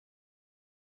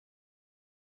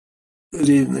Good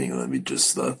evening. Let me just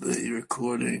start the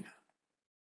recording.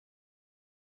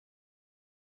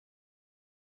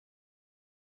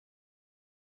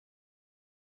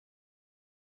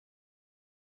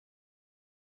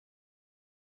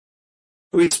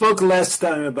 We spoke last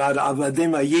time about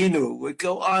Avadim Ayinu. We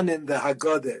go on in the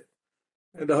HaGadol.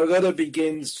 And the HaGadol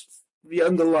begins the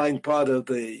underlying part of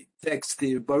the text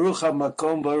here. Baruch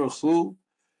HaMakom Baruch Hu.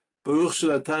 Baruch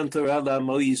Shalatan Torah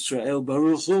L'Amo Yisrael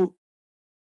Baruch Hu.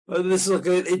 Well, this is like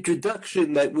an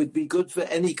introduction that would be good for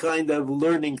any kind of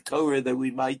learning Torah that we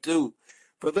might do.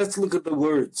 But let's look at the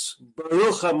words.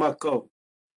 Baruch HaMakom.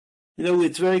 You know,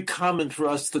 it's very common for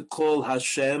us to call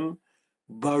Hashem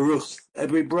Baruch.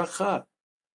 Every bracha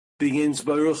begins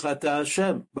Baruch Ata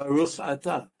Hashem, Baruch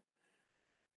Ata.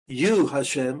 You,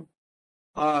 Hashem,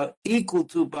 are equal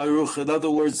to Baruch. In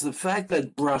other words, the fact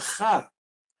that bracha,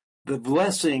 the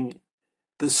blessing,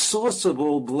 the source of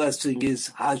all blessing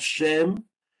is Hashem.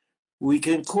 We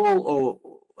can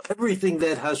call everything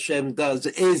that Hashem does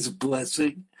is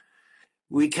blessing.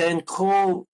 We can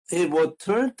call him or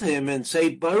turn to him and say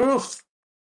Baruch.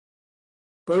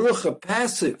 Baruch, a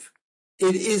passive.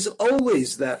 It is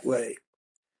always that way.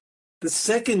 The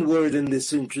second word in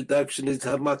this introduction is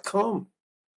Hamakom.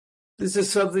 This is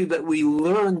something that we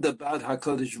learned about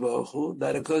HaKadosh Baruch Hu,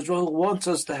 that HaKadosh Baruch Hu wants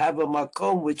us to have a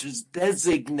Makom which is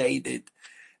designated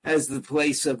as the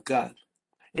place of God.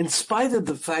 In spite of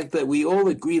the fact that we all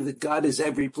agree that God is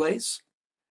every place,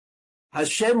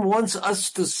 Hashem wants us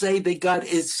to say that God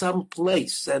is some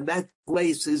place, and that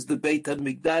place is the Beit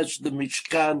HaMikdash, the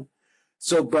Mishkan.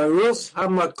 So Baruch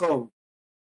HaMakom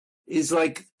is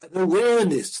like an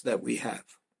awareness that we have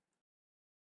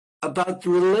about the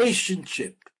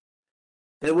relationship.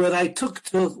 That when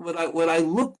I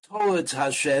look towards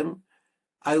Hashem,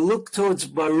 I look towards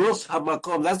Baruch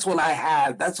HaMakom. That's what I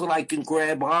have. That's what I can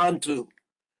grab onto.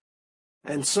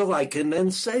 And so I can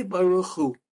then say Baruch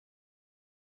Hu.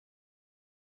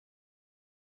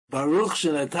 Baruch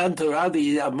Shenatan Torah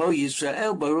L'Amo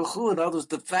Yisrael Baruch Hu. In other words,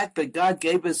 the fact that God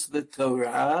gave us the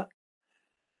Torah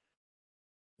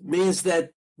means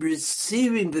that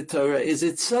receiving the Torah is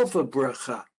itself a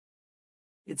bracha.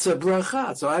 It's a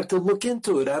bracha, so I have to look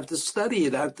into it, I have to study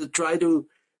it, I have to try to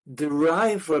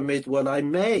derive from it what I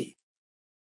may.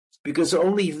 Because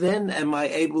only then am I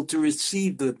able to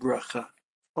receive the bracha.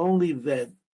 Only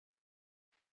then.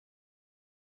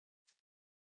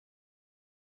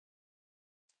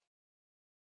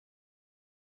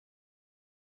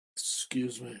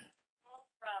 Excuse me.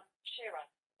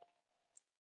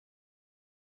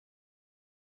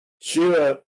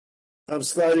 Shira, I'm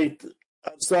starting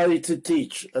to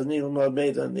teach. אני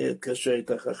לומד, אני אתקשר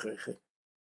איתך אחרי כן.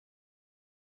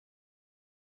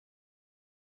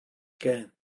 כן.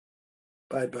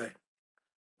 ביי ביי.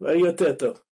 ויותר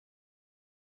טוב.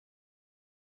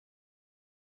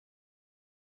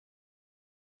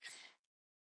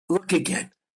 Look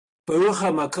again. Baruch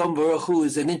HaMakom Baruch Hu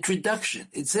is an introduction.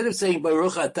 Instead of saying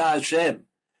Baruch Ata Hashem,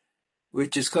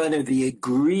 which is kind of the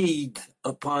agreed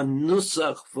upon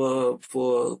nusach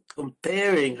for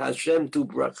comparing Hashem to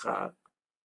bracha,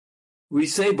 we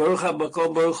say Baruch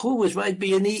HaMakom Baruch Hu, which might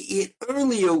be an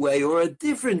earlier way or a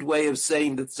different way of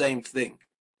saying the same thing.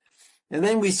 And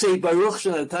then we say Baruch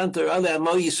Shenatan Torah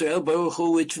L'Amo Yisrael Baruch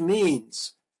Hu, which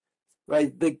means,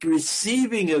 right, the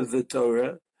receiving of the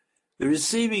Torah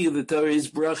is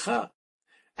bracha.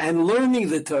 And learning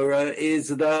the Torah is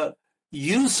the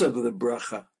use of the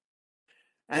bracha.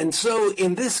 And so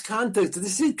in this context,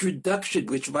 this introduction,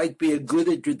 which might be a good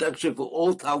introduction for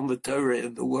all Talmud Torah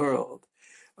in the world,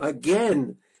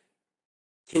 again,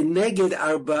 Keneged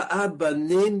Arba'a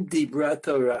Banim Dibra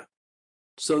Torah.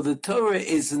 So the Torah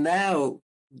is now,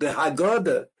 the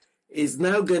HaGadol is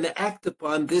now going to act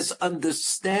upon this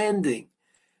understanding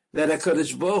that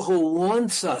HaKadosh Baruch Hu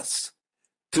wants us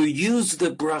to use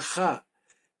the bracha,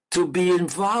 to be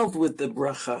involved with the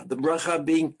bracha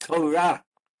being Torah.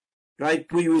 Right?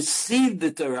 We receive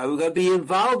the Torah. We're going to be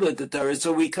involved with the Torah.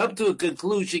 So we come to a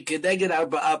conclusion, Keneged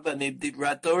Arba'a Banim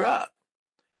Dibra Torah,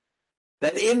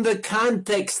 that in the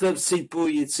context of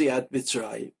Sipur Yetziat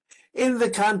Mitzrayim, in the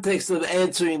context of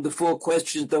answering the 4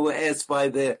 questions that were asked by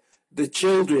the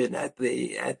children at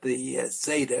the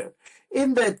Seder,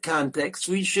 in that context,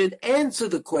 we should answer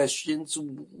the questions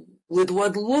with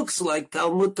what looks like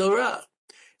Talmud Torah.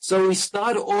 So we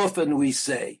start off and we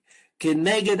say,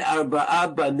 Keneged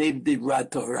Arba'a Banim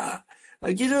Dibra Torah.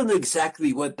 Like, you don't know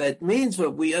exactly what that means,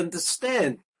 but we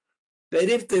understand that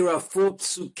if there are 4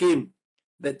 psukim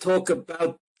that talk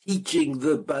about teaching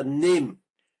the Banim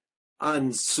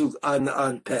on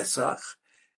Pesach,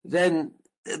 then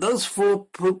those 4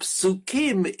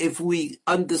 psukim, if we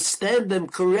understand them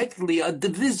correctly, are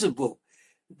divisible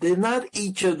they're not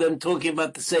each of them talking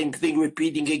about the same thing,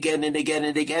 repeating again and again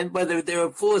and again, but there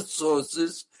are four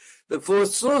sources. The four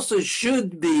sources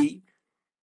should be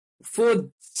for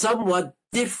somewhat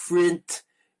different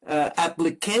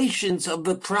applications of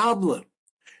the problem.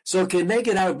 So Keneged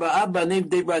Arba'a Banim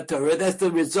Dibrat Torah, that's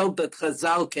the result that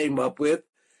Chazal came up with,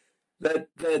 that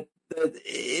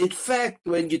in fact,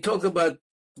 when you talk about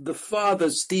the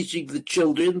fathers teaching the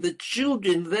children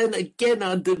then again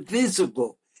are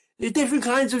divisible. There are different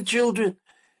kinds of children,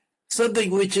 something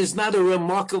which is not a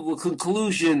remarkable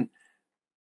conclusion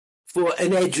for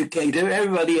an educator.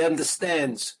 Everybody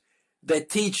understands that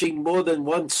teaching more than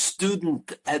one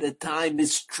student at a time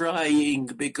is trying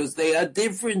because they are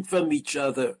different from each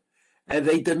other and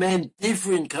they demand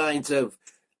different kinds of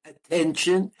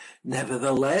attention.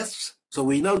 Nevertheless, so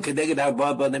we know Keneged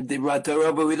Arba'a Banim Dibrat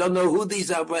Torah, but we don't know who these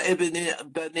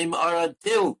Arba'a Banim are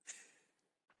until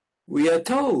we are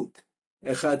told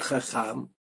Echad Chacham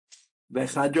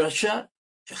V'Echad Rasha,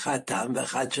 Echad Tam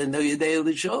V'Echad She'eno Yodea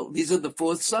L'Shol. These are the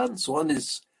four sons. One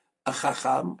is a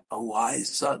Chacham, a wise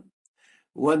son.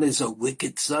 One is a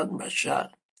wicked son, Rasha.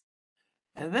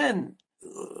 And then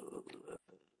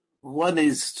one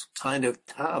is kind of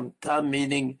Tam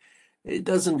meaning it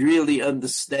doesn't really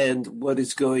understand what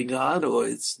is going on, or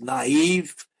it's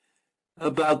naive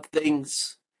about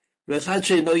things. V'Echad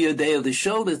She'eno Yodea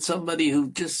L'Shol, it's somebody who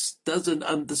just doesn't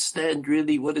understand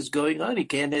really what is going on. He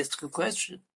can't ask a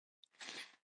question.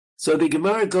 So the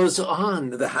Gemara goes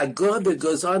on, the HaGadol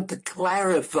goes on to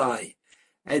clarify.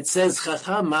 It says,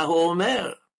 Chacham Mahu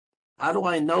Omer. How do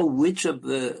I know which of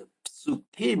the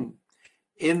psukim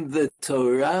in the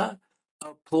Torah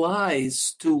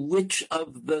applies to which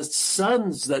of the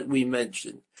sons that we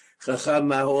mentioned? Chacham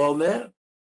Mahu Omer.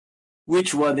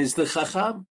 Which one is the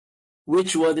Chacham?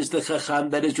 Which one is the Chacham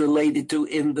that is related to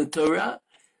in the Torah?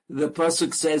 The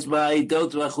pasuk says,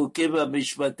 "Ma'idot v'chukim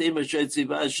v'mishpatim asher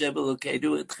tzivah Hashem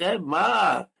Elokeinu etchem."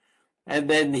 Ma, and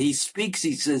then he speaks.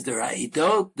 He says there are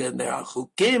idot, then there are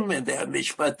chukim, and there are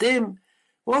mishpatim.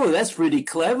 Whoa, that's pretty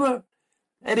clever.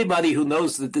 Anybody who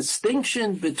knows the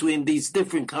distinction between these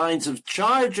different kinds of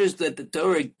charges that the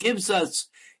Torah gives us,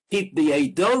 keep the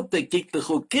idot, they keep the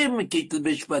chukim, keep the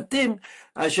mishpatim.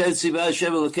 Asher tzivah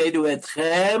Hashem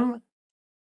Elokeinu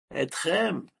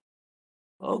etchem.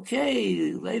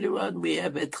 Okay, later on we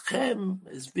have etchem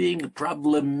as being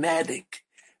problematic,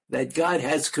 that God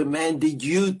has commanded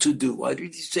you to do. Why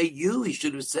did he say you? He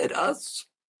should have said us.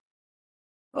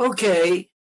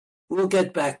 Okay, we'll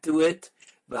get back to it.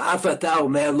 So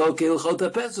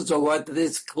what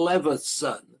this clever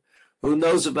son who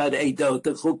knows about Eidot,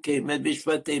 the Chukim, and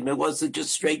Mishpatim, and wants to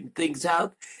just straighten things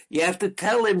out, you have to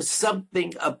tell him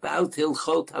something about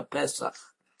Hilchot HaPesach.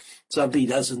 Something he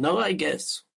doesn't know, I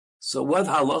guess. So what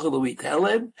halacha do we tell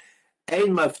him?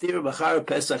 Ein maftir b'char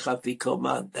Pesach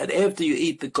afikoman. That after you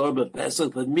eat the korban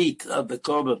Pesach, the meat of the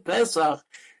korban Pesach,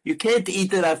 you can't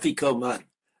eat it afikoman.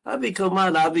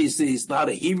 Afikoman obviously is not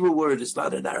a Hebrew word, it's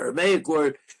not an Aramaic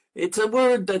word. It's a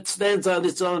word that stands on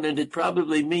its own, and it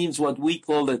probably means what we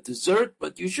call a dessert,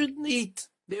 but you shouldn't eat.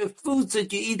 There are foods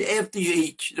that you eat after you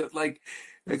eat. You know, like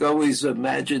I always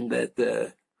imagine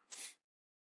that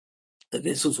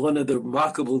this was one of the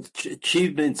remarkable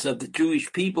achievements of the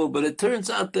Jewish people, but it turns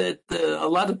out that a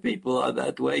lot of people are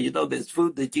that way. You know, there's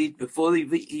food that you eat before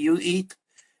you eat,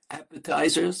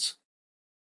 appetizers,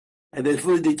 and there's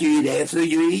food that you eat after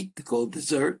you eat, called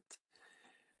dessert,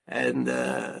 and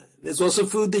there's also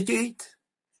food that you eat.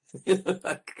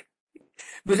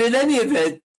 But in any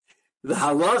event, the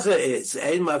halacha is,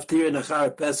 Ein maftir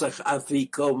nachar Pesach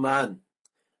afikoman.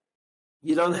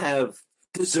 You don't have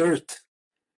dessert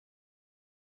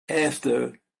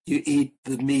after you eat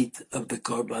the meat of the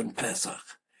Korban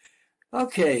Pesach.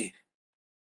 Okay,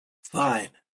 fine.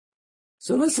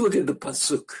 So let's look at the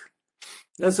Pasuk.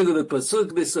 Let's look at the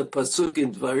Pasuk. This is a Pasuk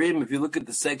in Dvarim. If you look at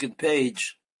the second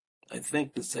page, I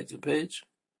think the second page.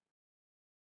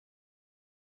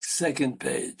 Second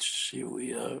page, here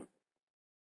we are.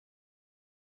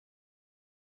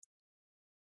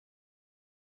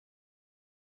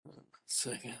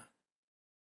 Second.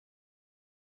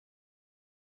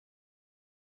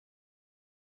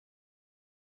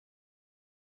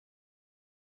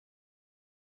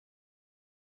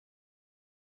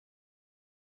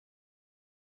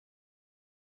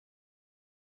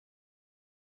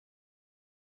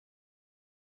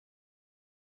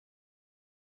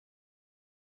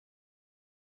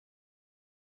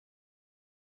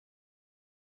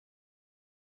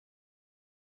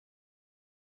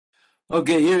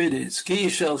 Okay, here it is. Ki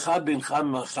yishalcha bincha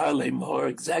machar lemor.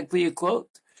 Exactly a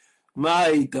quote.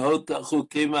 Ma'idot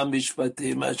achukim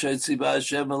ha'mishpatim asher tzivah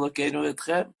Hashem Elokeinu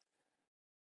etchem.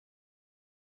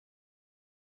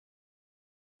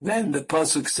 Then the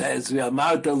pasuk says,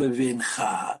 "V'amarta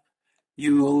levincha,"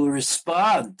 you will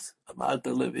respond. Amarta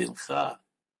levincha.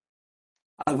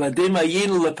 Avadim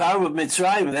ayinu leparo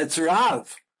Mitzrayim. That's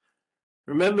Rav.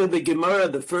 Remember the Gemara,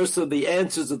 the first of the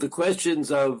answers of the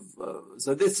questions of.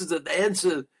 So this is an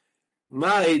answer.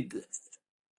 Ma'id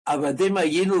avadim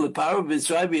ayinu leparo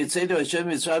Mitzrayim yitzenu Hashem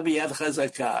Mitzrayim yad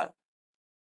chazakah.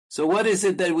 So what is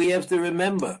it that we have to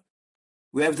remember?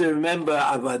 We have to remember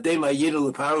avadim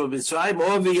ayinu leparo Mitzrayim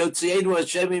or v'yotzienu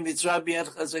Hashem Mitzrayim yad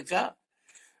chazakah.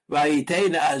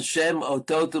 Vayitein Hashem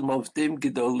ototum oftim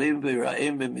gedolim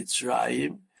v'ra'im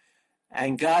b'Mitzrayim,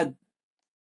 and God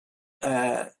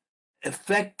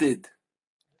effected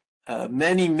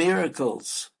many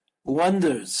miracles,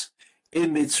 wonders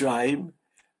in Mitzrayim,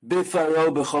 b'faro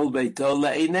b'chol beito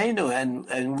la'inenu,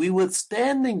 and we were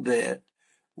standing there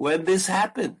when this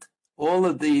happened. All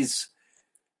of these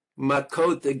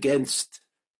makot against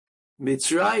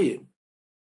Mitzrayim.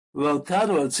 And God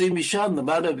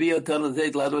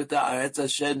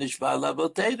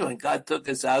took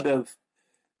us out of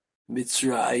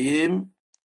Mitzrayim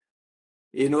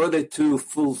in order to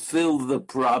fulfill the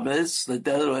promise that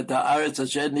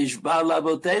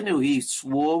He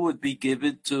swore would be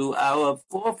given to our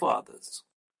forefathers.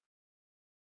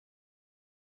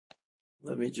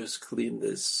 Let me just clean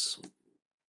this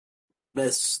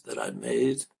mess that I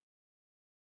made.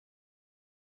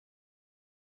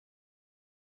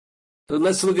 So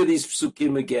let's look at these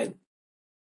psukim again.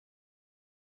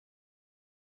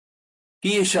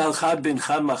 The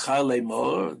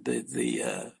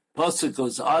pasuk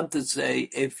goes on to say,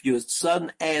 if your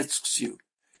son asks you,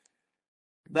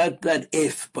 not that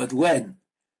if, but when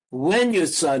your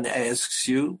son asks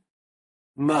you,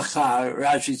 machar,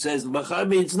 Rashi says, machar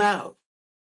means now.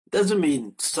 It doesn't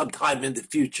mean sometime in the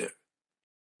future.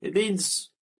 It means,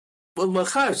 well,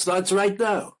 machar starts right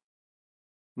now.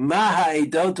 Three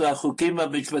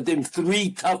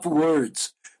tough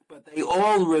words, but they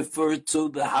all refer to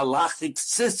the halachic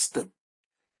system,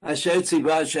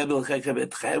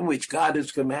 which God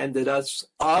has commanded us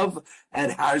of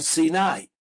at Har Sinai.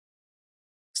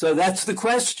 So that's the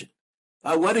question.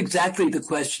 What exactly the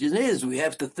question is, we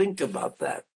have to think about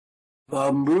that.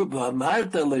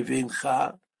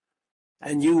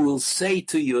 And you will say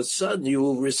to your son, you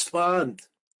will respond,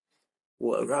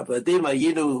 so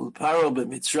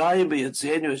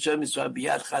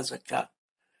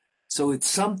it's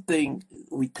something,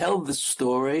 we tell the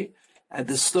story, and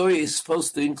the story is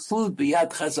supposed to include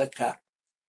biyad chazakah,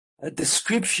 a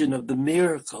description of the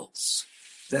miracles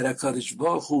that HaKadosh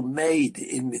Baruch Hu made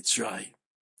in Mitzrayim.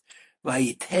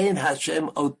 Vayitein Hashem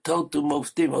ototum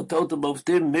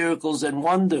oftim, miracles and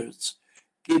wonders,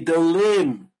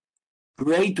 gidolim,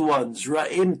 great ones,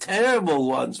 ra'im, terrible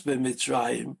ones,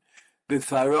 b'Mitzrayim,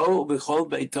 b'Faro, b'chol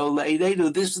beito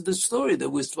la'inenu. This is the story that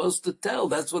we're supposed to tell.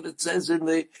 That's what it says in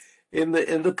the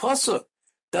pasuk.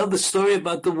 Tell the story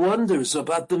about the wonders,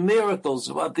 about the miracles,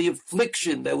 about the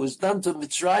affliction that was done to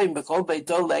Mitzrayim, b'chol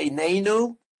beito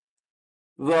la'inenu,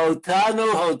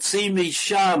 v'otanu hotzi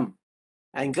misham,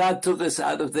 and God took us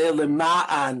out of there,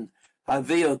 lema'an,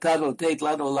 havi otanu teit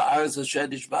lanu la'aretz asher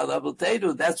nishba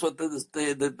l'avotenu. That's what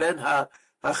the Ben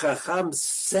HaChacham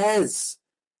says.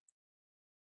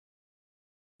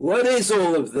 What is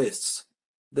all of this?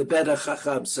 The Ben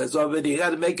HaChacham says, oh, but you got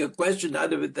to make a question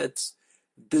out of it that's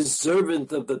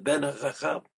deserving of the Ben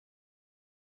HaChacham.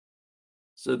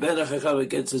 So the Ben HaChacham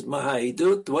again says,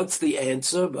 Maha'idut, what's the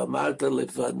answer? V'amarta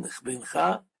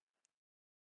levincha,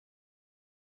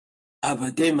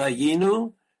 avadim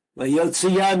hayinu,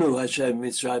 v'yotziyanu Hashem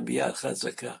Mitzrayim b'yad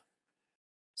chazakah.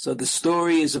 So the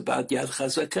story is about Yad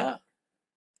Chazakah.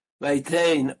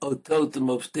 Vayitein ototum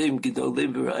oftim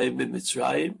gedolim v'ra'im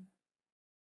b'Mitzrayim.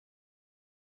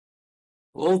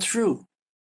 All true.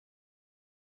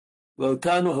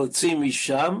 V'otanu hotzi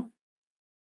misham.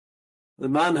 The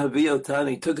man havi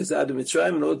otani took us out of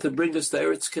Mitzrayim in order to bring us to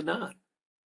Eretz Canaan.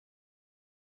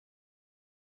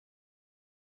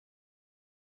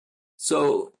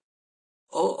 So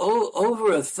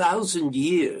over 1,000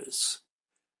 years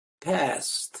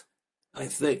passed, I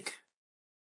think,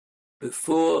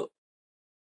 before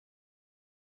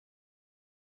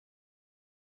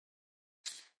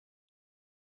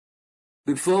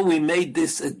we made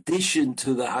this addition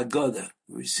to the HaGadol.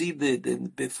 We received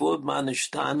it before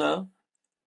Manishtana.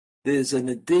 There's an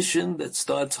addition that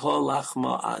starts Holach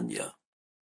Ma'anya.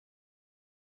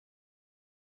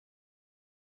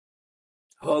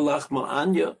 Holach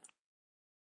Ma'anya.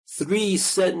 3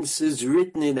 sentences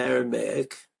written in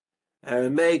Aramaic.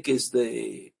 Aramaic is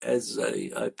as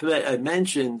I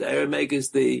mentioned, Aramaic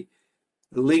is the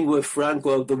lingua franca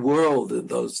of the world in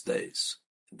those days.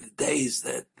 the days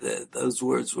that those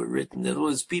words were written. It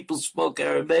was people spoke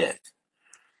Aramaic.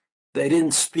 They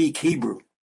didn't speak Hebrew.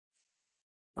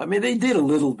 I mean, they did a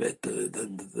little bit.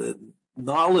 The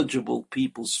knowledgeable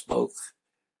people spoke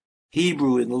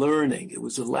Hebrew in learning. It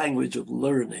was a language of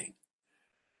learning.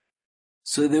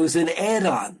 So there was an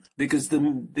add-on because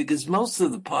most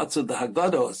of the parts of the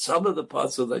HaGadol, some of the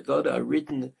parts of the HaGadol are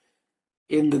written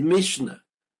in the Mishnah.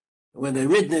 When they're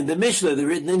written in the Mishnah, they're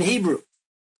written in Hebrew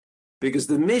because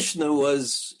the Mishnah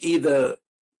was either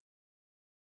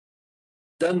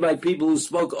done by people who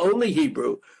spoke only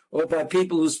Hebrew or by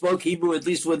people who spoke Hebrew at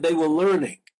least when they were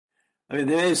learning. I mean,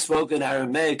 they may have spoken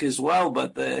Aramaic as well,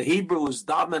 but the Hebrew was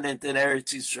dominant in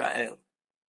Eretz Yisrael.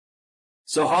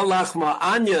 So Holach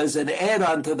Ma'anya is an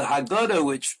add-on to the Haggadah,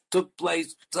 which took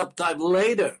place sometime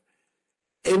later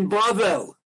in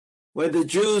Bavel, where the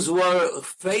Jews were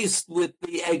faced with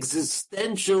the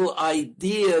existential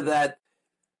idea that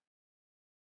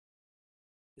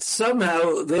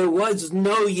somehow there was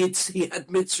no Yetziat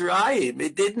Mitzrayim.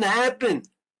 It didn't happen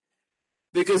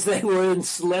because they were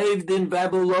enslaved in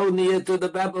Babylonia to the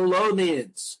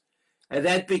Babylonians. And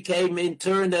that became in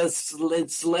turn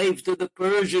enslaved to the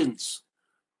Persians.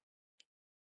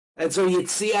 And so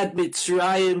Yetziat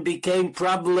Mitzrayim became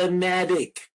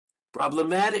problematic.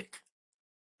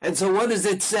 And so what does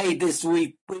it say this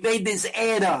week? We made this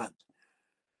add-on.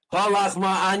 This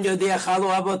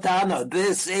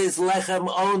is lechem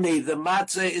oni. The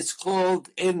matzah is called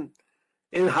in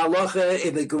halacha,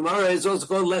 in the Gemara, is also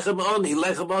called lechem oni.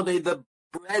 Lechem oni, the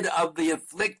bread of the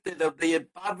afflicted, of the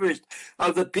impoverished,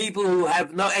 of the people who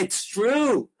have no. It's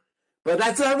true, but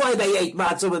that's not why they ate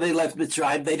matzah when they left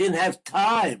Mitzrayim. They didn't have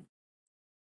time.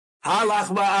 Halach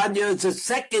ma'anya is a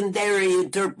secondary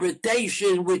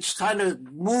interpretation which kind of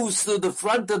moves to the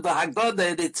front of the Haggadah,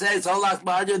 and it says, Halach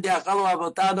ma'anya di'achalu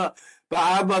avotana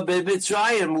ba'arba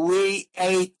be'Mitzrayim. We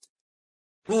ate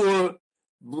poor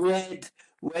bread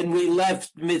when we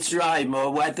left Mitzrayim,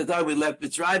 or at the time we left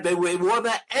Mitzrayim, and we want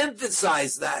to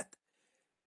emphasize that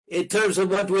in terms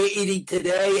of what we're eating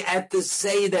today at the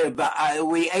Seder.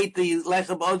 We ate the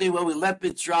lechem oni when we left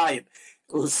Mitzrayim.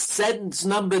 Sentence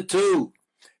number 2.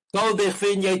 And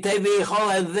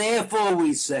therefore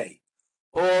we say,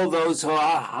 all those who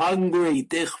are hungry,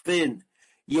 dichfin,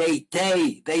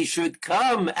 yetei, they should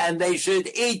come and they should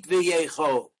eat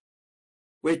v'yechol.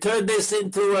 We turn this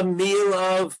into a meal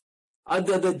of,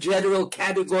 under the general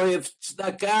category of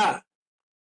tzedakah.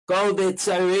 Kol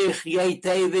detzarich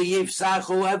yetei v'yifsach,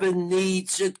 whoever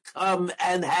needs should come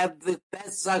and have the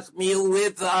Pesach meal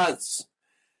with us.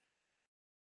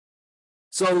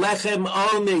 So lechem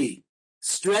oni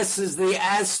stresses the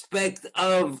aspect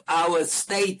of our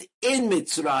state in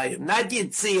Mitzrayim, not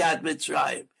Yetziat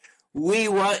Mitzrayim. We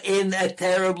were in a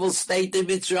terrible state in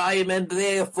Mitzrayim, and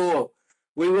therefore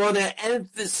we want to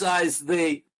emphasize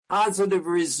the positive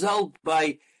result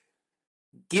by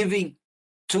giving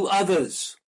to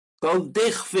others. Kol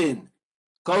dichfin,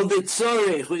 kol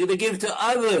ditzorich, we're going to give to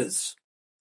others.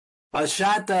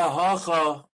 Hashata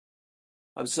hocha.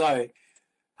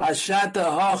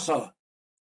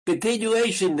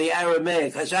 Continuation, the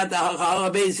Aramaic. Hashata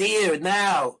ha'chalam is here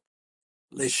now.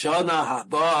 Lishona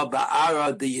haba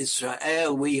ba'ara de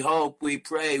Yisrael. We hope, we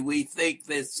pray, we think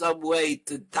there's some way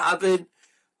to daven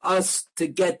us to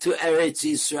get to Eretz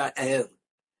Yisrael.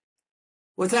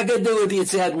 What's that going to do with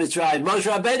Yetziat Mitzrayim? Moshe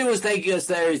Rabbeinu was taking us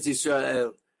to Eretz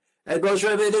Yisrael. And Moshe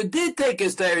Rabbeinu did take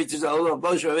us to Eretz Yisrael. Although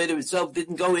Moshe Rabbeinu himself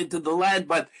didn't go into the land,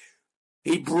 but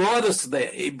he brought us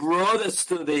there. He brought us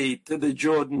to the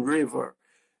Jordan River.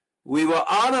 We were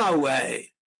on our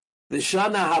way. The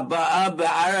Shana Haba'a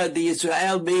Ba'ara the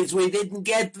Israel means we didn't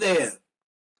get there.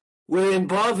 We're in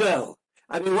Bavel.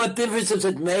 I mean, what difference does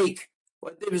it make?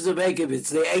 What difference does it make if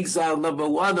it's the exile number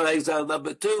 1 or exile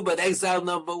number 2? But exile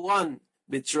number 1,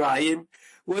 Mitzrayim,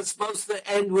 was supposed to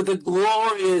end with a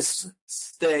glorious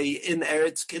stay in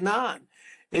Eretz Canaan.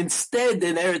 Instead,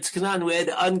 in Eretz Canaan, we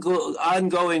had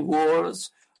ongoing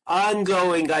wars,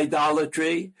 ongoing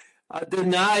idolatry, a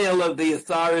denial of the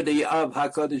authority of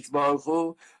HaKadosh Baruch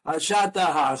Hu, Hashata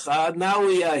Hacha. Now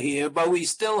we are here, but we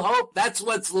still hope. That's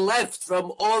what's left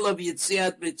from all of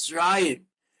Yetziat Mitzrayim.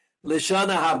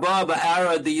 L'shana haba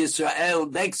ba'ara de Yisrael.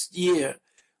 Next year,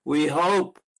 we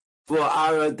hope for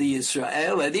Ara de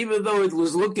Yisrael. And even though it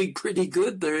was looking pretty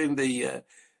good during the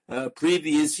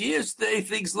previous years,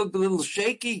 things look a little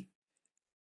shaky.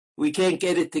 We can't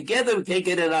get it together. We can't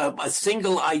get a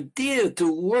single idea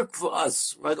to work for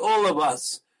us, right? All of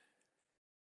us.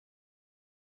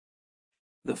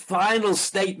 The final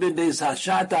statement is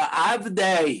Hashata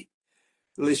Avdei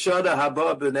Lishona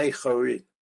Haba B'nei Chorin.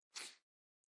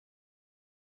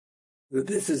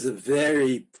 This is a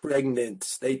very pregnant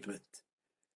statement.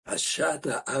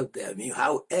 Hashata avdei. I mean,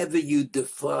 however you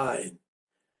define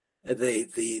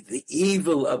the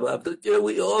evil of the,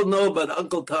 we all know about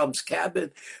Uncle Tom's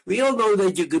Cabin. We all know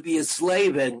that you could be a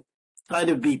slave and kind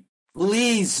of be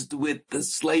pleased with the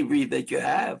slavery that you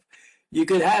have. You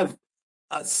could have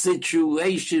a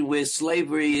situation where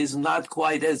slavery is not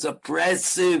quite as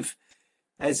oppressive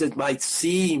as it might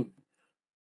seem.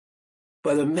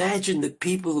 But imagine the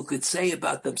people who could say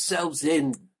about themselves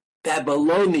in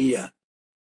Babylonia,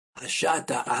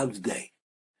 Hashata Avdei.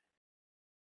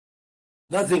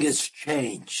 Nothing has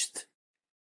changed.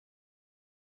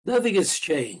 Nothing has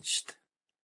changed.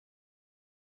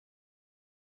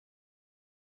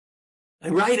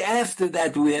 And right after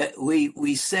that,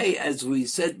 we say, as we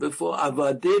said before,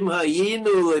 Avadim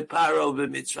hayinu leparo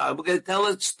b'mitzrayim. We're going to tell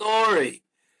a story.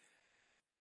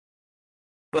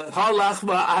 But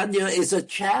Halachma Anya is a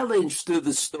challenge to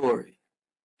the story.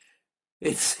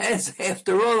 It says,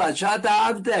 after all, Hashata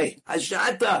Avdei.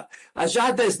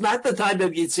 Hashata is not the time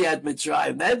of Yitziat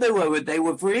Mitzrayim. Then they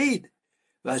were freed.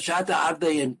 Hashata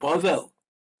Avdei in Bovel,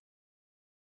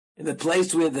 in the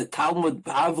place where the Talmud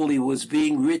Bavli was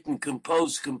being written,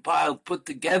 composed, compiled, put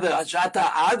together. Hashata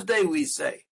Avdei, we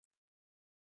say.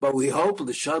 But we hope,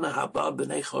 L'shana haba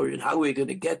b'nei chorin, how are we going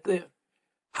to get there?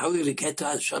 How are we going to get to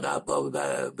Hashana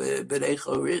haba b'nei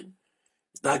chorin?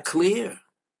 It's not clear.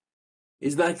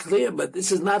 It's not clear, but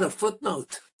this is not a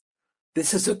footnote.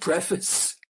 This is a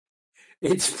preface.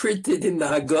 It's printed in the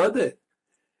HaGadol.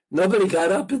 Nobody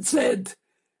got up and said,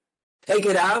 take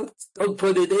it out, don't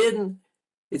put it in.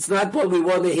 It's not what we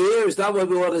want to hear. It's not what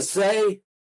we want to say.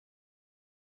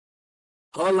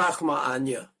 Holach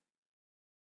ma'anya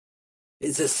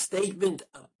is a statement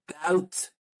about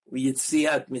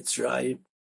Yetziat Mitzrayim,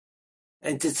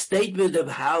 and it's a statement of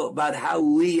about how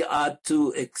we are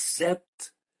to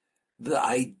accept the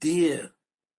idea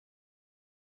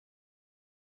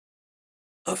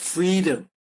of freedom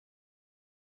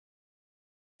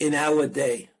in our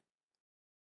day.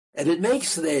 And it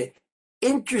makes the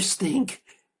interesting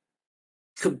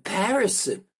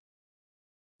comparison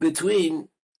between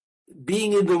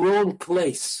being in the wrong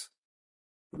place.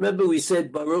 Remember we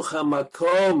said Baruch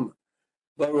HaMakom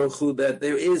Baruch Hu, that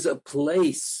there is a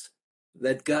place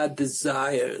that God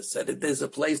desires, and if there's a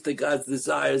place that God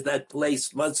desires, that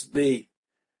place must be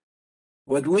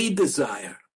what we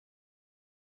desire.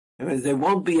 I mean, there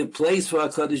won't be a place for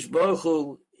HaKadosh Baruch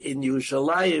Hu in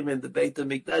Yerushalayim, in the Beit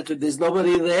HaMikdash, there's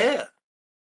nobody there.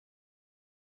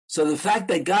 So the fact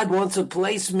that God wants a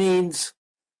place means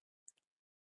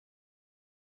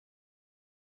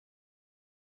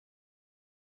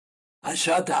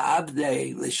Hashata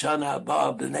Abdei Lishana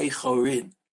Haba B'nei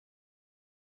Chorin.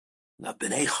 Now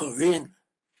B'nei Chorin.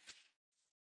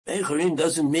 B'nei Chorin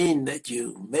doesn't mean that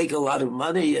you make a lot of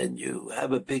money and you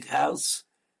have a big house.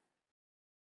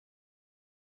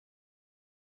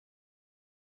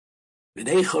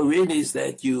 B'nei Chorin is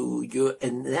that your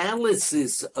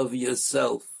analysis of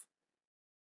yourself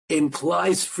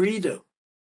implies freedom.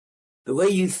 The way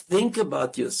you think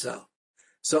about yourself.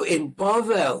 So in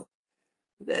Bavel,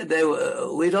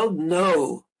 we don't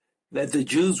know that the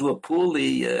Jews were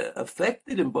poorly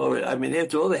affected in Bavel. I mean,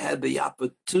 after all, they had the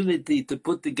opportunity to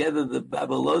put together the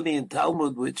Babylonian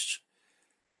Talmud, which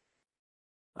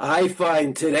I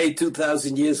find today,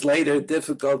 2,000 years later,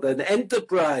 difficult, an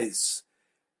enterprise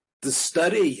to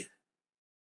study.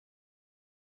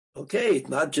 Okay,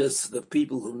 not just the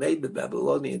people who made the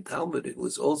Babylonian Talmud, it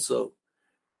was also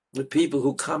the people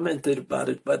who commented about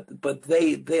it, but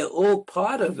they're all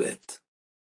part of it.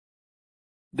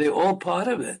 They're all part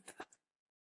of it.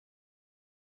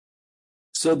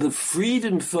 So the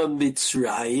freedom from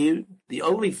Mitzrayim, the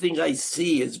only thing I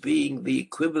see as being the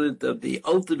equivalent of the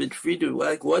ultimate freedom,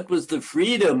 like what was the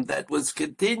freedom that was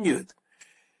continued?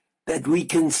 That we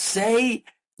can say,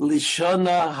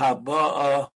 Lishana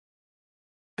Haba'a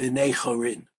B'nei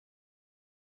Chorin.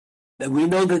 That we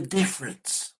know the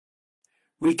difference.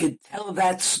 We can tell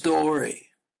that story.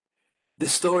 The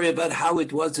story about how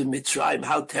it was in Mitzrayim,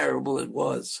 how terrible it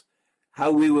was.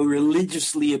 How we were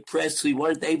religiously oppressed. We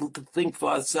weren't able to think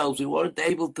for ourselves. We weren't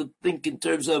able to think in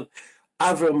terms of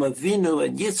Avram Avinu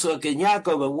and Yitzhak and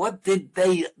Yaakov. And what did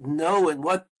they know and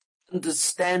what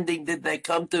understanding did they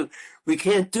come to? We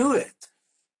can't do it.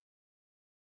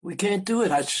 We can't do it.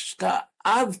 Hashta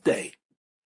Avdei.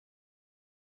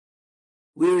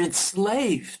 We're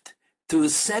enslaved to a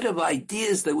set of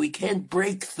ideas that we can't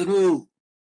break through.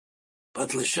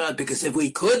 But Lashad, because if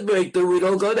we could break through, we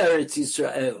don't go to Eretz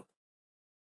Yisrael.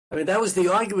 I mean, that was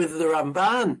the argument of the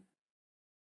Ramban.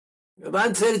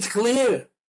 Ramban said it's clear.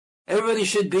 Everybody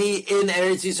should be in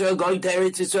Eretz Yisrael, going to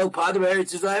Eretz Yisrael, part of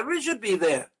Eretz Yisrael. Everybody should be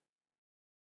there.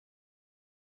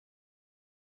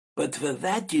 But for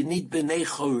that, you need B'nai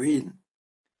Chorin.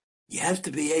 You have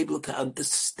to be able to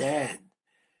understand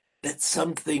that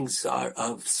some things are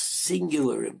of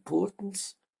singular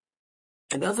importance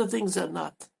and other things are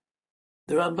not.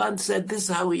 The Ramban said this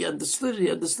is how he understood it. He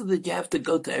understood that you have to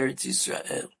go to Eretz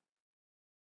Yisrael.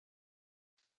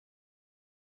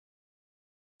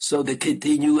 So the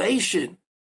continuation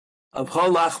of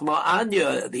Holach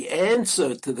Ma'anya, the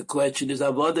answer to the question is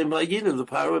Avodim Hayinu, the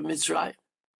power of Mitzrayim.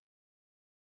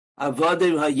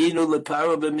 Avodim Hayinu, the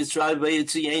power of Mitzrayim,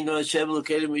 Vayitziyenu Hashem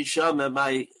L'Kelim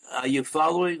Risham. Are you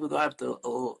following? We'll have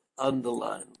to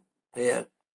underline. Yeah.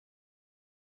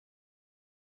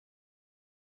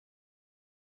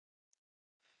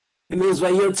 It means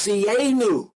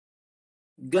Vayitziyenu.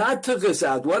 God took us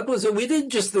out. What was it? We didn't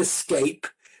just escape.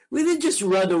 We didn't just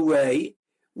run away.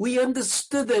 We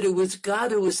understood that it was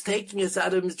God who was taking us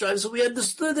out of Mitzrayim. So we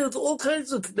understood there was all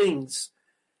kinds of things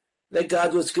that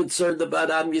God was concerned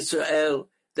about Am Yisrael,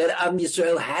 that Am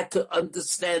Yisrael had to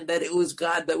understand that it was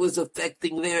God that was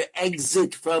affecting their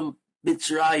exit from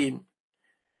Mitzrayim.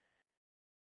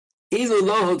 So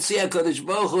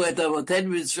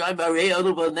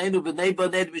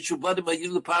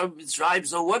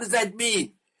what does that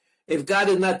mean? If God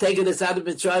had not taken us out of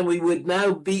Mitzrayim, we would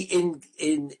now be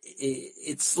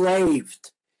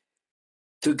enslaved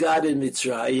to God in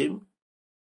Mitzrayim.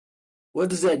 What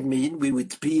does that mean? We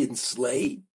would be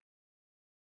enslaved?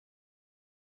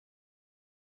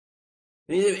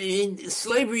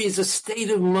 Slavery is a state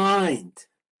of mind.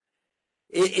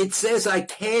 It says, I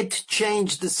can't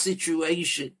change the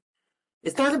situation.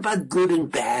 It's not about good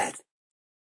and bad.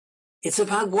 It's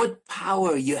about what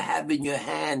power you have in your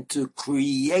hand to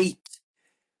create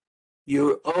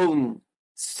your own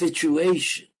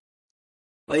situation.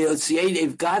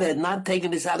 If God had not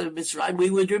taken us out of Mitzrayim, we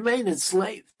would remain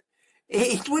enslaved.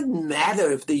 It wouldn't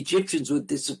matter if the Egyptians would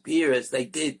disappear as they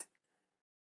did.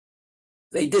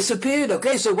 They disappeared.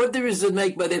 Okay, so what difference does it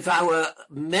make? But if our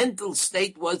mental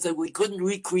state was that we couldn't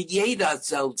recreate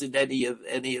ourselves in any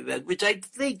event, which I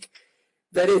think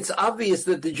that it's obvious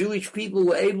that the Jewish people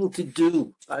were able to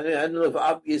do. I don't know if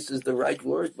obvious is the right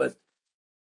word, but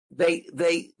they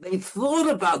thought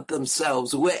about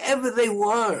themselves wherever they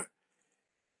were.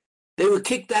 They were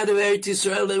kicked out of Eretz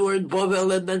Yisrael. They were in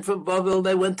Bavel, and then from Bavel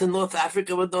they went to North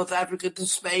Africa, from North Africa to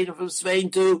Spain, and from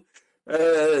Spain to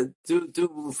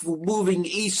moving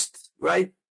east,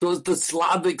 right? Towards the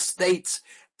Slavic states.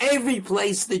 Every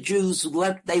place the Jews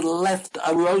left, they left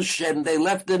a roshem, they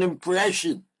left an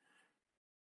impression.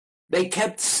 They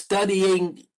kept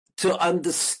studying to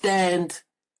understand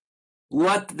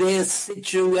what their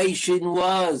situation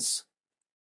was.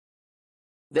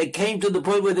 They came to the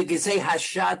point where they could say,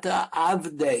 Hashata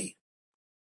Avdei.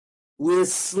 We're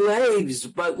slaves,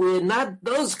 but we're not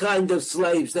those kind of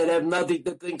slaves that have nothing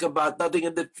to think about, nothing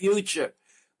in the future.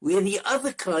 We're the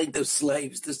other kind of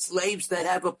slaves, the slaves that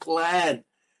have a plan,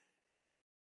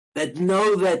 that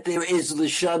know that there is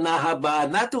L'Shana Haba.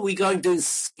 Not that we're going to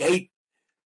escape.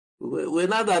 We're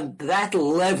not on that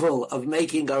level of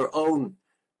making our own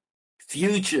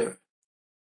future.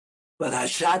 But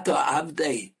Hashata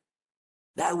Avdei,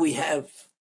 that we have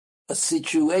a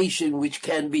situation which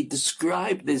can be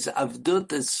described as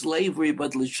avdut, as slavery,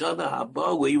 but l'shana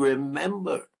haba, we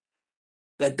remember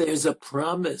that there's a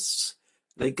promise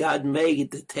that God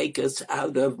made to take us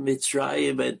out of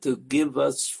Mitzrayim and to give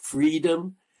us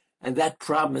freedom, and that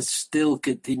promise still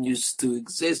continues to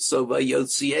exist. So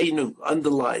vayotzienu,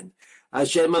 underline,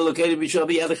 Hashem Elokeinu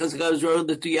b'shavi yadachas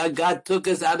HaGadol, God took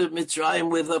us out of Mitzrayim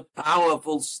with a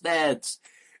powerful stance.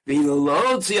 But Neinu,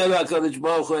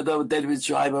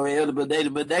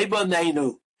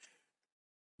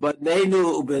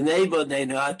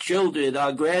 our children,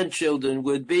 our grandchildren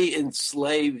would be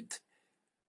enslaved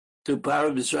to power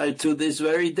of Israel to this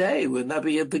very day. We'll not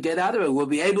be able to get out of it. We'll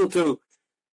be able to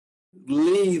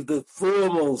leave the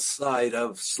formal side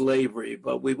of slavery,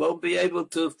 but we won't be able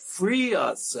to free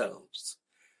ourselves.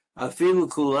 Okay,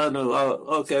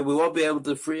 we won't be able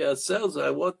to free ourselves. I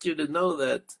want you to know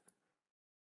that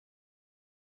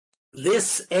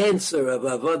this answer of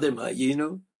Avodim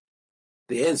Hayinu,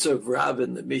 the answer of Rav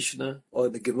in the Mishnah or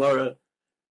the Gemara,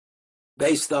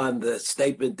 based on the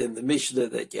statement in the Mishnah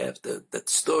that that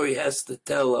story has to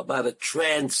tell about a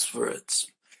transference.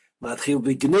 Matchil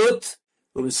b'gnut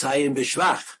u'mesayim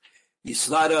b'shvach. You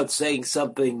start out saying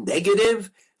something negative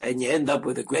and you end up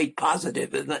with a great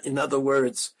positive. In other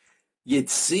words,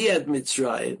 Yetziat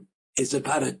Mitzrayim is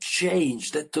about a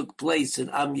change that took place in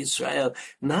Am Yisrael,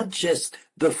 not just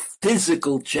the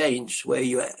physical change where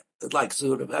you like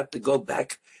sort of have to go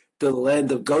back to the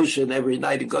land of Goshen every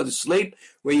night and go to sleep,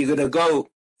 where you're going to go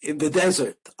in the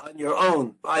desert on your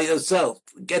own, by yourself,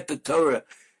 get the Torah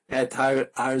at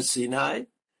Har Sinai.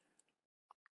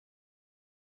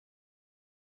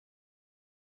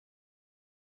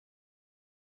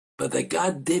 But that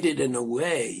God did it in a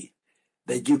way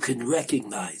that you can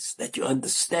recognize, that you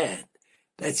understand.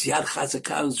 That's Yad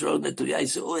Chazakah's road to I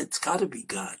say, oh, it's got to be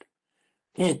God.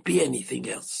 Can't be anything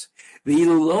else. God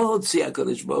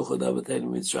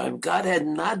had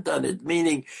not done it,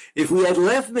 meaning if we had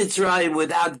left Mitzrayim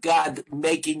without God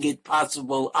making it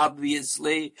possible,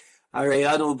 obviously, we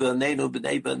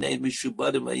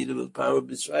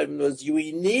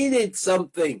needed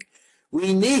something.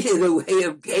 We needed a way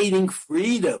of gaining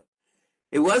freedom.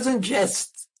 It wasn't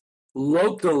just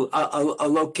local, a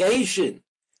location.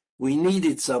 We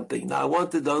needed something. Now I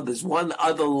want to know there's one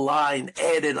other line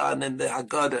added on in the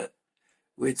HaGadol,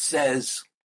 which says,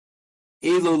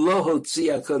 Ilu lo hotzi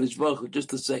HaKadosh Baruch Hu.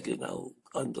 Just a second, I'll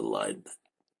underline that.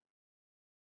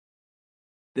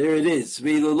 There it is.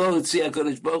 Ilu lo hotzi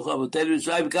HaKadosh Baruch Hu.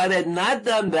 God had not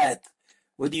done that.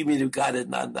 What do you mean if God had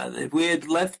not done that? If we had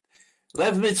left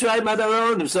Mitzrayim on our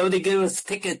own, if somebody gave us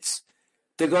tickets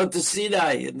to go to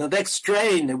Sinai in the next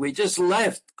train, and we just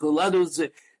left,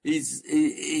 he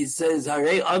says,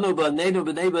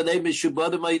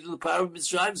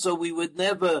 so we would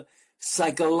never,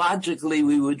 psychologically,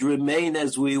 we would remain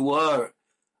as we were,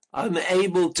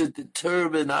 unable to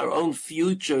determine our own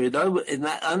future, and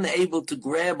unable to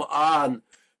grab on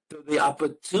to the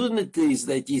opportunities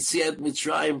that Yetziat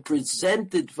Mitzrayim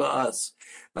presented for us.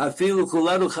 So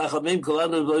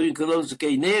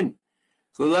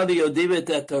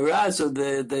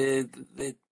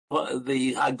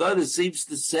the HaGadol seems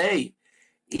to say,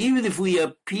 even if we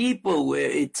are people where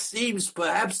it seems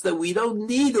perhaps that we don't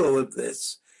need all of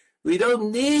this, we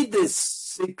don't need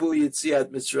this Sipur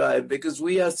Yetziat Mitzrayim, because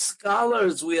we are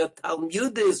scholars, we are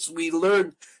Talmudists, we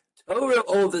learn Torah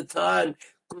all the time.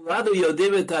 Kulanu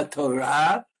yodim et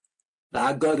HaTorah. The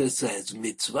HaGadol says,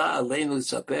 mitzvah aleinu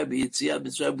l'saper b'Yetziat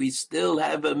Mitzrayim. We still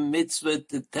have a mitzvah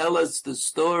to tell us the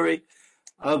story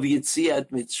of Yetziat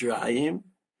Mitzrayim.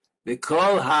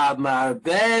 V'kol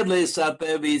ha'marbeh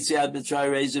l'saper b'Yetziat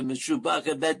Mitzrayim reizim meshubach.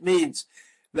 And that means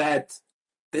that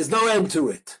there's no end to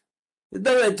it. There's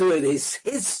no end to it. His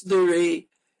history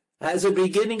has a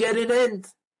beginning and an end.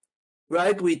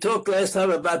 Right? We talked last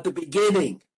time about the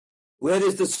beginning. Where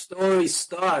does the story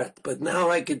start? But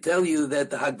now I can tell you that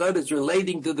the HaGadol is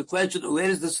relating to the question, where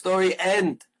does the story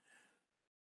end?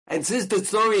 And since the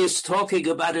story is talking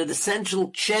about an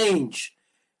essential change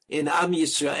in Am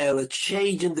Yisrael, a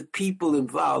change in the people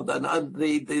involved, and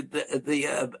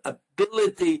the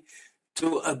ability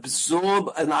to absorb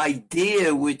an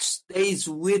idea which stays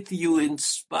with you in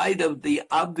spite of the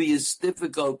obvious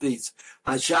difficulties.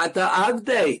 Hashata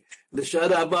Avdei, the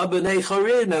Shada Abba B'nai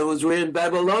Chorin, we're in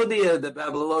Babylonia, the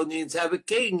Babylonians have a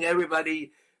king,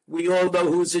 everybody, we all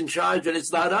know who's in charge, and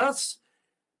it's not us.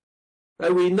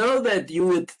 But we know that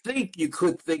you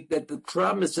could think that the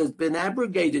promise has been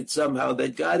abrogated somehow,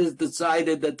 that God has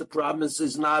decided that the promise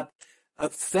is not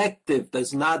effective,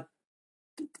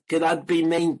 cannot be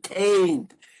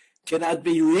maintained, cannot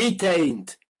be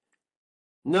retained.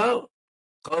 No.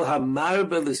 What's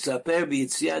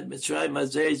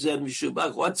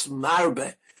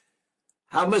marbe?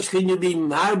 How much can you be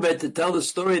marbe to tell the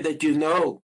story that you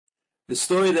know? The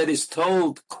story that is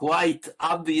told quite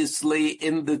obviously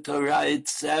in the Torah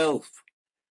itself.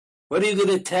 What are you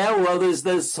going to tell? Well, there's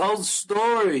this whole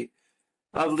story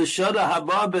of L'Shana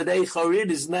Haba B'nai Chorin.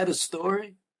 Isn't that a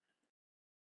story?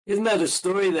 Isn't that a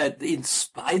story that in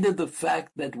spite of the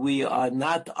fact that we are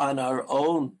not on our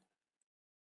own,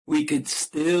 we could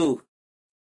still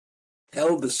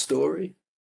tell the story?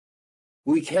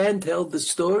 We can tell the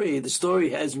story. The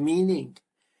story has meaning.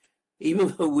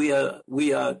 Even though we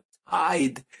are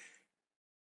tied,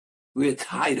 we're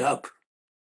tied up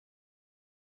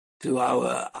to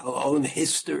our own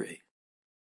history.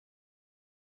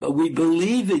 But we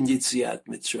believe in Yetziat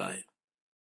Mitzrayim.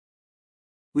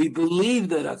 We believe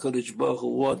that HaKadosh Baruch Hu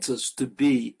wants us to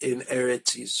be in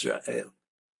Eretz Yisrael.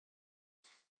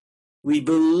 We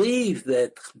believe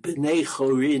that B'nai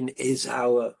Chorin is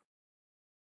our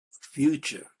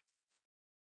future.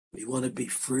 We want to be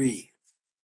free,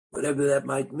 whatever that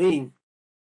might mean.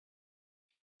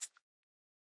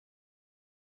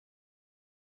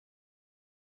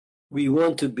 We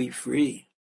want to be free.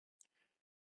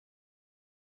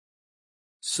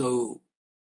 So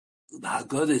the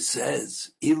HaGadol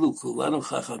says, Ilu kulanu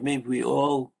chachamim, we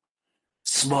all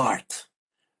smart.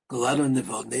 Kulanu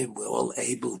nevonim, we're all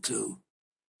able to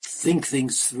think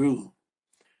things through.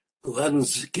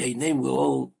 Gulanu's Geinim, we're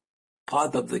all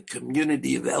part of the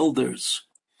community of elders.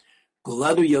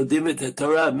 Gulanu Yodim et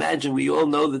Torah. Imagine we all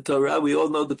know the Torah, we all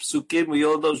know the Psukim, we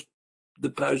all know the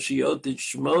Parashiyot and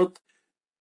Shemot.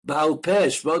 Baal Peh,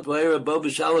 Shemot Vayera Bo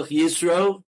B'Shalach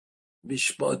Yisro,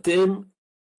 Mishpatim,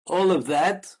 all of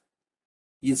that.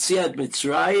 Yitziat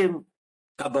Mitzrayim,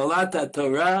 Kabbalat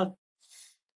HaTorah,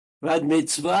 Rad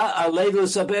Mitzvah, Aleinu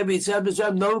Saper Yitziat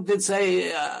Mitzrayim. No one could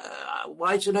say,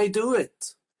 why should I do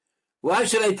it? Why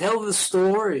should I tell the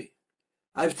story?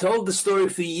 I've told the story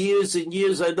for years and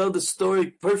years. I know the story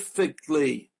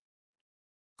perfectly.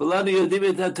 The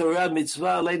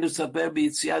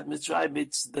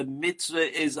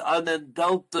mitzvah is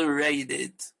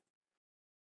unadulterated.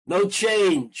 No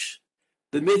change.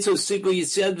 The mitzvah of Sikul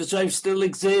Yitziat Mitzrayim still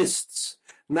exists.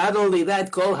 Not only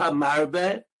that, Kol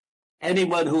HaMarbe,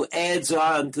 anyone who adds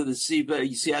on to the Sikul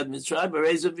Yitziat Mitzrayim,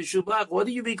 Areza V'Shubach. What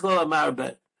do you mean Kol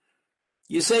HaMarbe?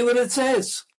 You say what it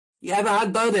says. You have a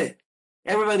HaGadol.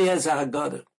 Everybody has a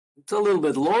HaGadol. It's a little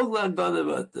bit long, the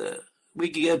HaGadol, but we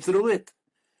can get through it.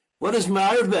 What is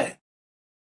marbe?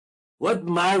 What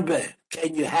marbe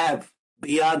can you have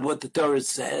beyond what the Torah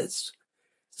says?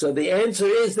 So the answer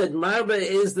is that marbe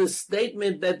is the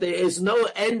statement that there is no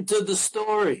end to the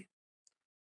story.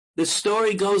 The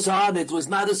story goes on. It was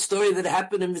not a story that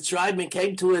happened in Mitzrayim and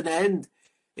came to an end.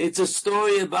 It's a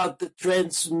story about the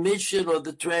transmission or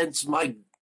the trans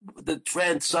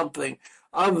something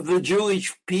of the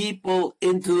Jewish people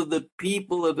into the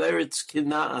people of Eretz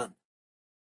Canaan.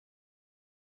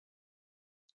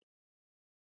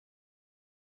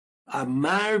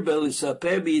 Amar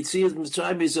Belisaper B'Yitzias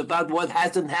Mitzrayim is about what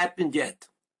hasn't happened yet,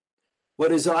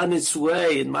 what is on its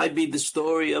way. It might be the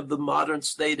story of the modern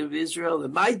state of Israel.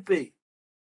 It might be.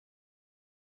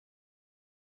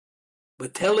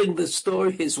 But telling the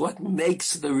story is what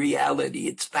makes the reality.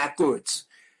 It's backwards.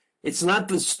 It's not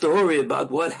the story about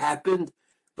what happened,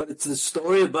 but it's the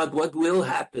story about what will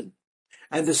happen.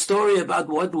 And the story about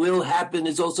what will happen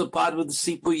is also part of the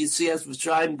Sipur Yitzias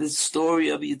Mitzrayim, this story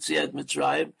of Yitzias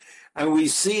Mitzrayim. And we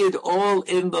see it all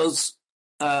in those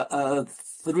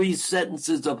 3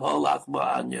 sentences of Holach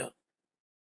Ma'anya.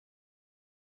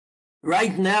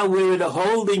 Right now we're in a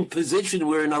holding position.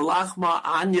 We're in a Lachma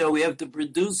Anya. We have to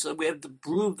produce and we have to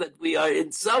prove that we are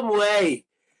in some way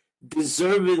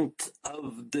deserving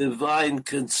of divine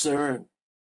concern.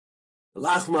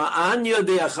 Lachma Anya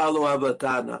de Achalu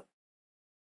Avatana.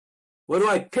 What do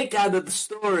I pick out of the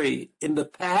story in the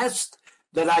past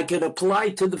that I can apply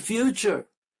to the future?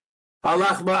 Here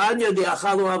is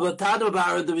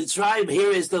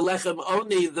the lechem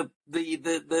oni, the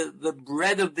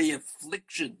bread of the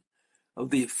affliction,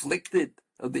 of the afflicted,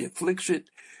 of the affliction.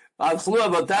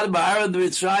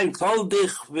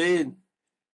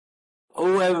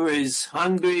 Whoever is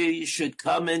hungry should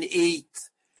come and eat.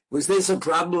 Was this a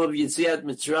problem of Yitziat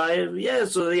Mitzrayim?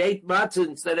 Yes, so they ate matzah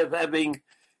instead of having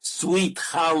sweet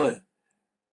challah.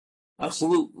 He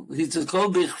says,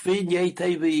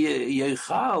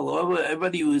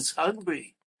 everybody who is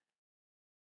hungry.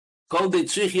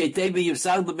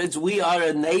 Means we are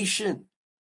a nation.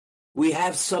 We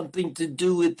have something to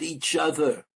do with each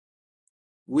other.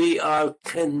 We are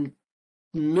committed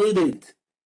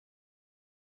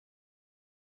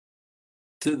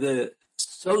to the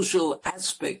social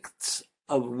aspects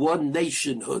of one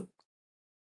nationhood.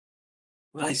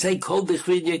 When I say Kol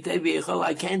Dichvin Yetevi Yechol,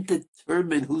 I can't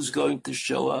determine who's going to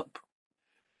show up.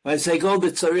 When I say Kol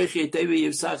Ditzarich Yetevi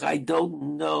Yivsach, I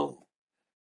don't know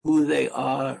who they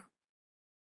are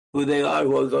who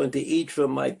are going to eat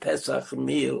from my Pesach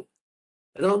meal.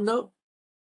 I don't know.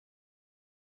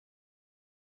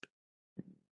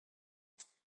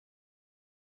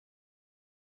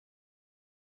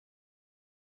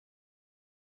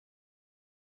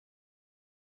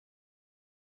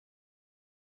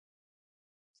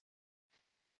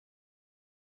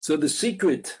 So the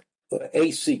secret, or a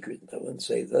secret, I wouldn't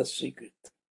say the secret,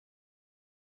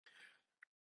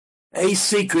 a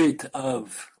secret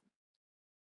of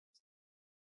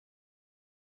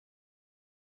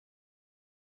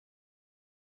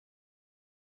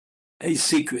the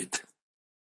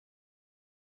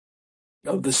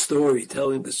story,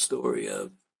 telling the story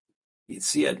of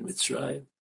Yitziat Mitzrayim,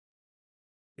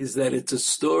 is that it's a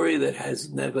story that has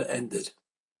never ended.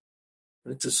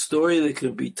 It's a story that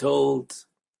can be told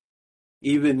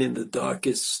even in the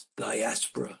darkest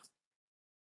diaspora.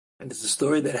 And it's a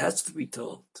story that has to be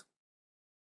told.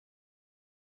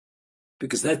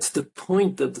 Because that's the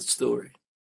point of the story.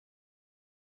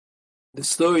 The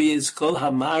story is Kol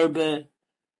HaMarbe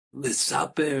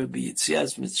L'Saper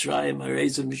B'Yitzias Mitzrayim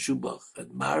Hareza Mishubach. And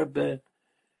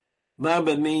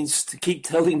Marbe means to keep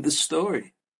telling the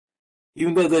story.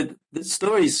 even though the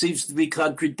story seems to be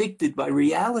contradicted by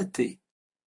reality.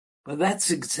 But that's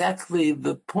exactly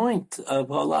the point of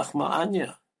Halach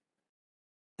Ma'anya,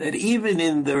 that even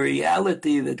in the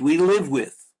reality that we live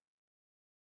with,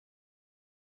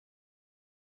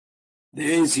 there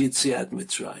is Yetziat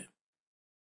Mitzrayim.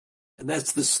 And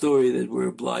that's the story that we're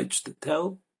obliged to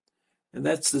tell. And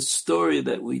that's the story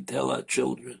that we tell our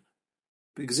children.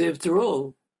 Because after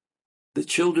all, the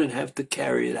children have to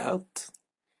carry it out.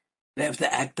 They have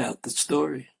to act out the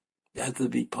story. They have to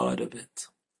be part of it.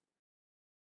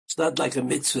 It's not like a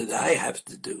mitzvah that I have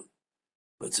to do,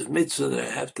 but it's a mitzvah that I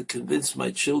have to convince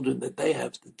my children that they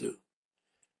have to do.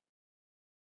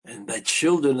 And that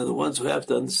children are the ones who have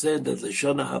to understand that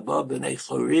Lashon Haba b'nei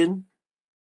Chorin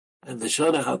and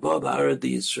Lashon Haba b'Arad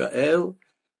Yisrael,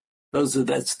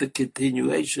 that's the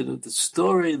continuation of the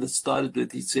story that started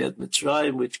with Yetziat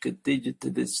Mitzrayim, which continued to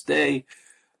this day.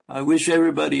 I wish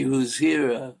everybody who's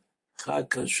here,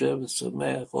 Chag Hashem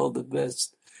Sameach, all the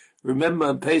best. Remember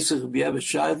on Pesach, if you have a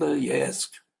shayla, you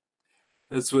ask.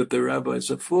 That's what the rabbis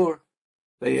are for.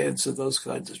 They answer those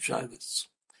kinds of shaylas.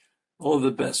 All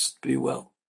the best. Be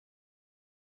well.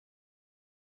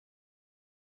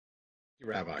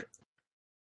 Rabbi.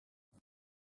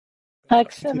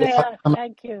 Thank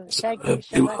you. Thank you.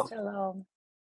 Be well. Shabbat Shalom.